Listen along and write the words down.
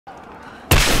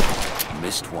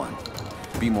missed one.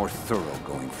 Be more thorough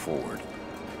going forward.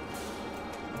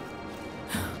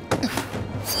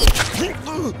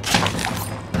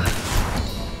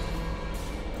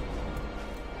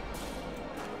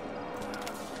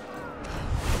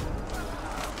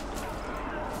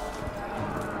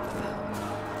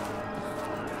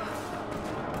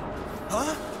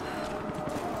 Huh?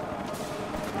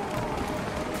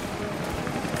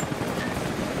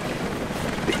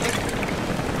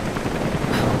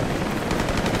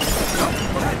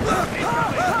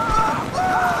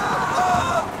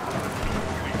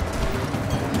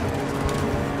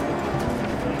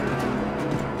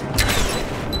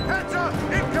 Heads up!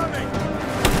 Incoming!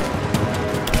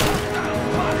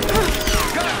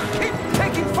 Guys, keep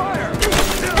taking fire!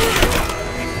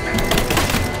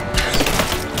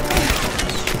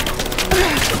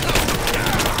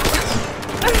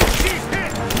 She's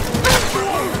hit!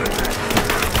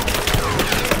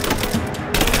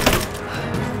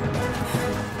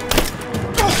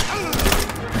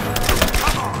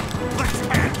 Come on, let's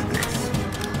end this!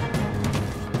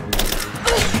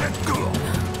 Let's go!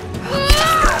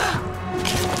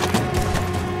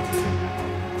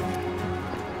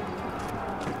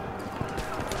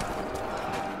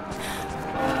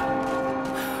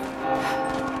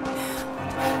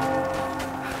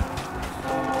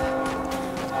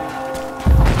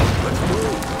 Let's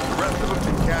move! The rest of them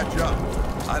can catch up.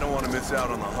 I don't want to miss out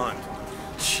on the hunt.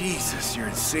 Jesus, you're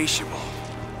insatiable.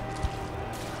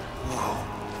 Whoa.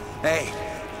 Hey,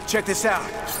 check this out.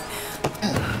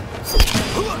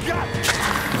 Look out!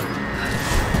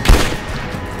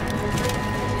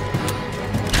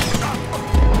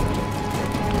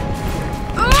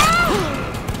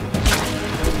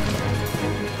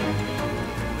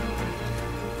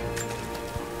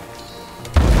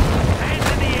 Hands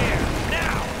in the air,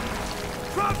 now!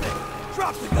 Drop it!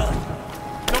 Drop the gun!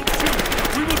 Don't shoot!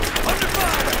 We will under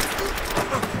fire!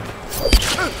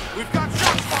 We've got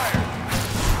shots fired!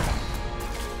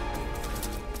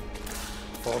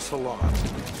 False alarm.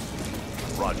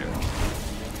 Roger.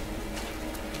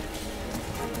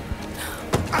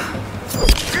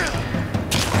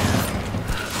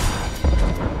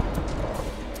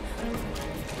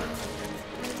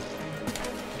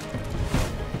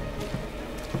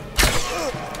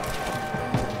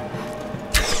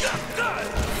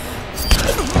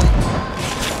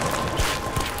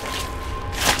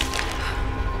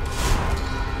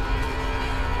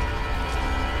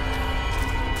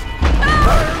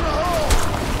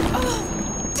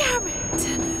 Damn it!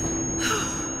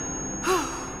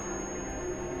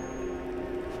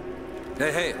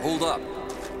 Hey, hold up.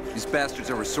 These bastards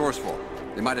are resourceful.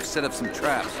 They might have set up some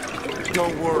traps.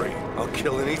 Don't worry, I'll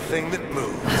kill anything that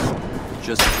moves.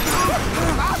 Just...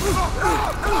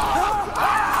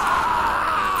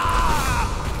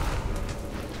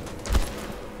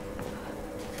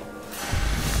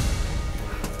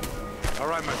 All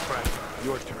right, my friend,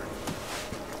 your turn.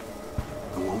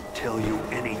 I won't tell you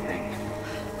anything.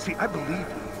 See, I believe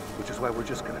you, which is why we're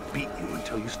just gonna beat you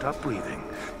until you stop breathing.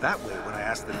 That way, when I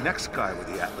ask the next guy where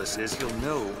the Atlas is, he'll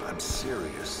know I'm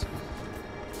serious.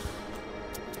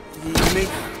 Me?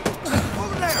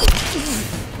 Over there!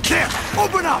 There!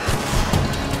 Open up!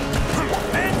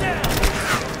 Man down!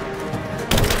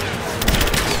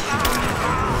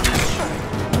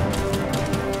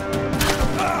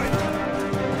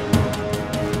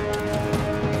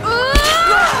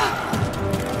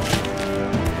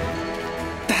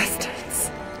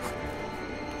 Bastards.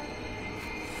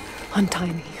 Untie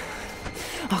me.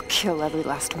 I'll kill every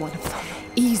last one of them.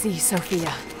 Easy,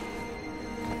 Sophia.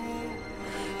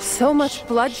 So much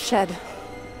bloodshed.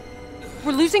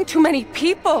 We're losing too many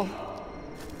people.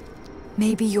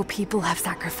 Maybe your people have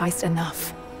sacrificed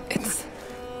enough. It's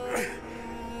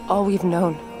all we've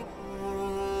known.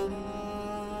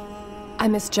 I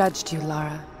misjudged you,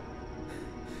 Lara.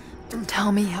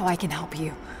 Tell me how I can help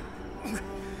you.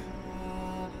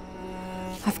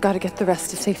 I've got to get the rest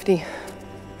to safety.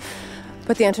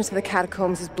 But the entrance to the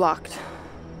catacombs is blocked.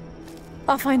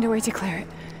 I'll find a way to clear it.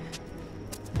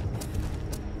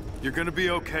 You're gonna be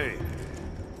okay.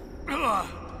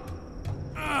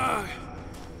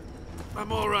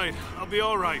 I'm all right. I'll be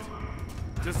all right.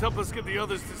 Just help us get the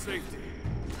others to safety.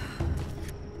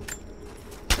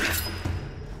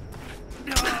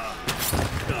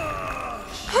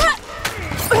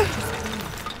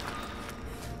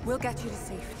 We'll get you to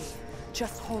safety.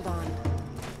 Just hold on.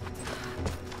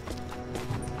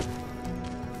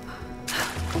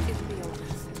 It'll be over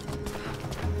soon.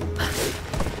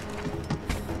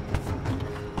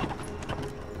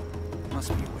 Must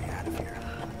be a way out of here.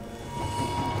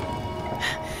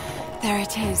 There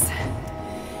it is.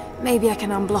 Maybe I can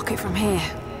unblock it from here.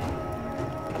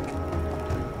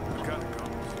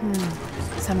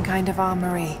 Some kind of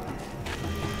armory.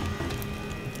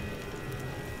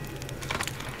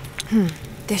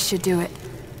 This should do it.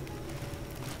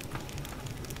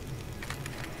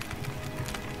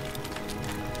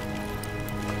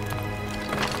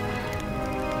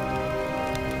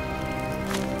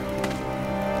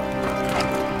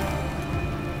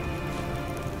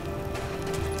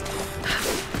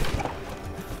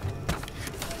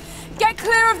 Get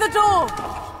clear of the door!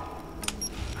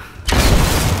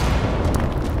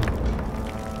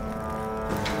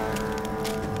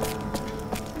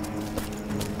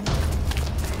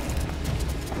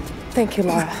 Thank you,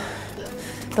 Lara.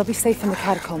 They'll be safe in the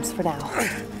catacombs for now.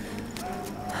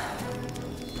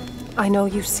 I know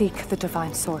you seek the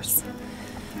divine source,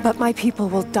 but my people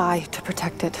will die to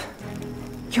protect it.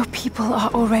 Your people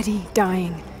are already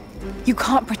dying. You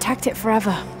can't protect it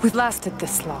forever. We've lasted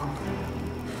this long.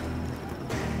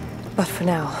 But for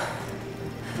now,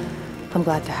 I'm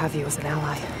glad to have you as an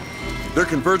ally. They're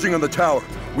converging on the tower.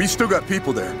 We still got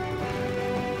people there.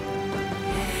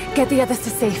 Get the others to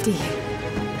safety.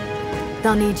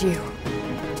 They'll need you.